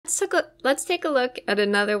let's take a look at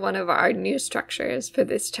another one of our new structures for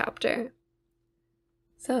this chapter.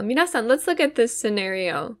 So, 皆さん, let's look at this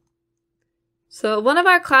scenario. So, one of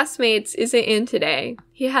our classmates isn't in today.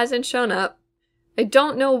 He hasn't shown up. I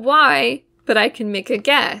don't know why, but I can make a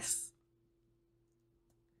guess.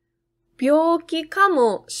 病気か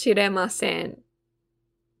もしれません.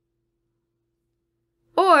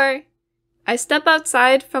 Or, I step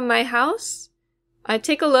outside from my house. I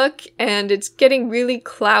take a look and it's getting really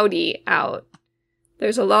cloudy out.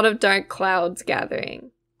 There's a lot of dark clouds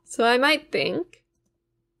gathering. So I might think,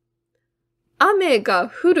 雨が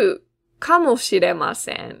降るかもしれま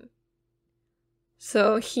せん.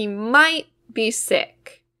 So he might be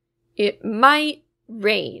sick. It might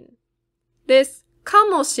rain. This か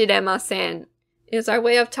もしれません is our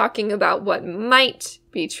way of talking about what might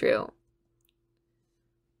be true.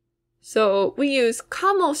 So we use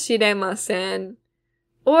かもしれません,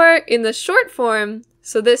 or in the short form,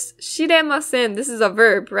 so this しれません, this is a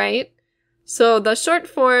verb, right? So the short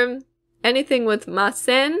form, anything with ま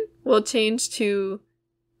せん will change to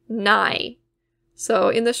ない. So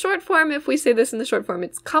in the short form, if we say this in the short form,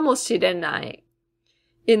 it's かもしれない.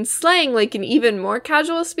 In slang, like in even more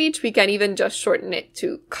casual speech, we can even just shorten it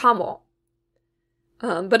to かも.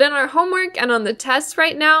 But in our homework and on the test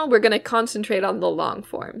right now, we're going to concentrate on the long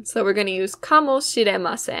form. So we're going to use かもしれ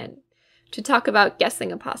ません to talk about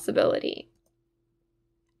guessing a possibility.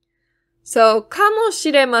 So かも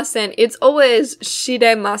しれません, it's always し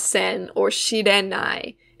れません or しれな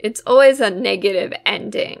い. It's always a negative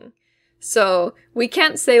ending. So we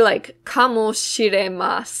can't say like かもしれ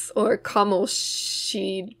ます or かも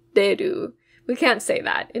しれる. We can't say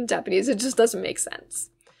that in Japanese. It just doesn't make sense.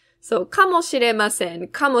 So かもしれません,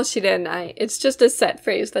 かもしれない, it's just a set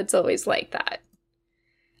phrase that's always like that.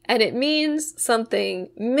 And it means something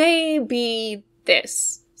may be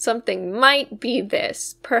this. Something might be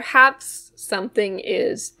this. Perhaps something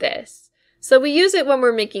is this. So we use it when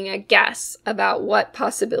we're making a guess about what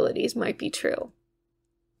possibilities might be true.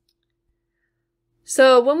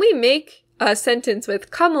 So when we make a sentence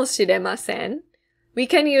with かもしれません, we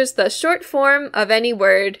can use the short form of any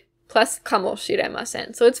word plus かもしれませ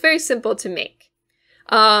ん. So it's very simple to make.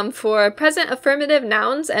 For present affirmative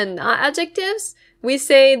nouns and not adjectives, we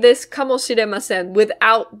say this かもしれません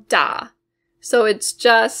without だ. So it's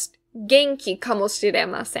just 元気かもしれ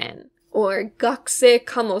ません or 学生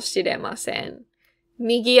かもしれません、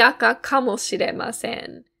賑やかかもしれませ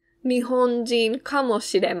ん、日本人かも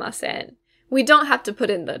しれません. We don't have to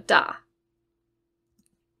put in the だ.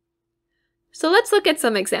 So let's look at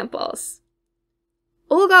some examples.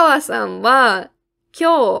 小川さんは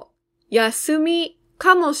今日休み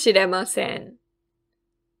かもしれません.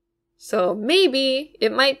 So maybe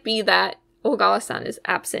it might be that 小川さん is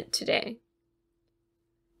absent today.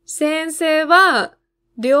 先生は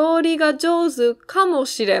料理が上手かも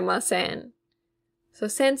しれません. So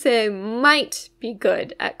先生 might be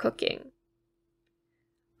good at cooking.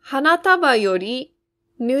 花束より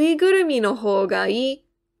ぬいぐるみの方がいい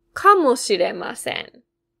かもしれません.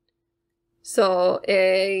 So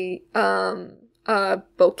a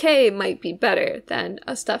bouquet might be better than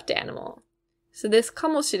a stuffed animal. So this か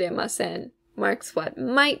もしれません marks what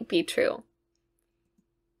might be true.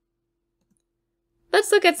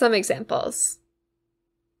 Let's look at some examples.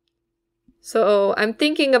 So I'm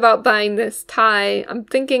thinking about buying this tie. I'm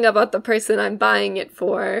thinking about the person I'm buying it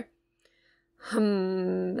for.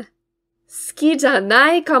 好きじゃ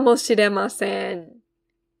ないかもしれません.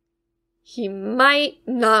 He might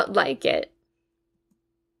not like it.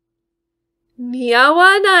 似合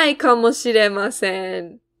わないかもしれませ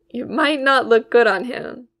ん. It might not look good on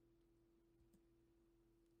him.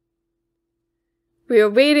 We are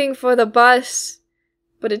waiting for the bus,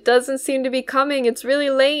 but it doesn't seem to be coming. It's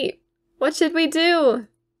really late. What should we do?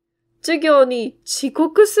 授業に遅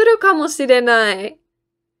刻するかもしれない.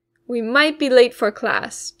 We might be late for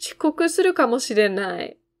class. 遅刻するかもしれな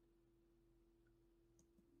い.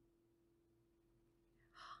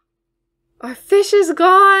 Our fish is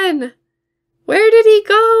gone! Where did he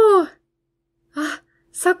go?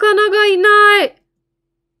 魚がいない.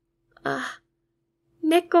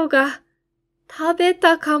 猫が食べ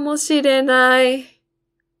たかもしれない.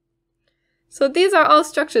 So these are all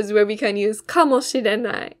structures where we can use かもしれ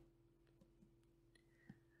ない.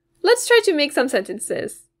 Let's try to make some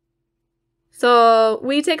sentences. So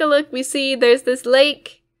we take a look, we see there's this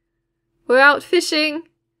lake. We're out fishing.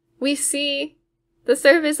 We see the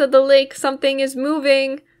surface of the lake, something is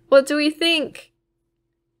moving. What do we think?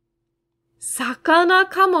 魚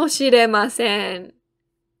かもしれません.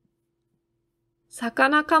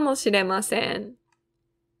 魚かもしれません.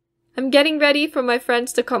 I'm getting ready for my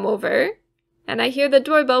friends to come over. And I hear the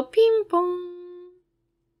doorbell ping pong.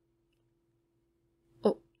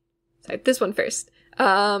 Oh, sorry, this one first.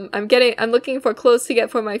 I'm looking for clothes to get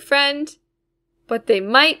for my friend, but they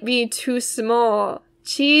might be too small.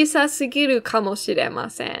 小さすぎるかもしれま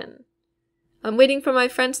せん. I'm waiting for my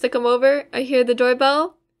friends to come over. I hear the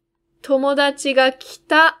doorbell. 友達が来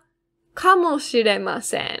たかもしれま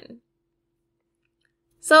せん.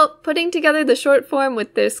 So, putting together the short form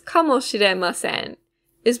with this かもしれません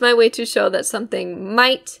is my way to show that something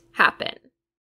might happen.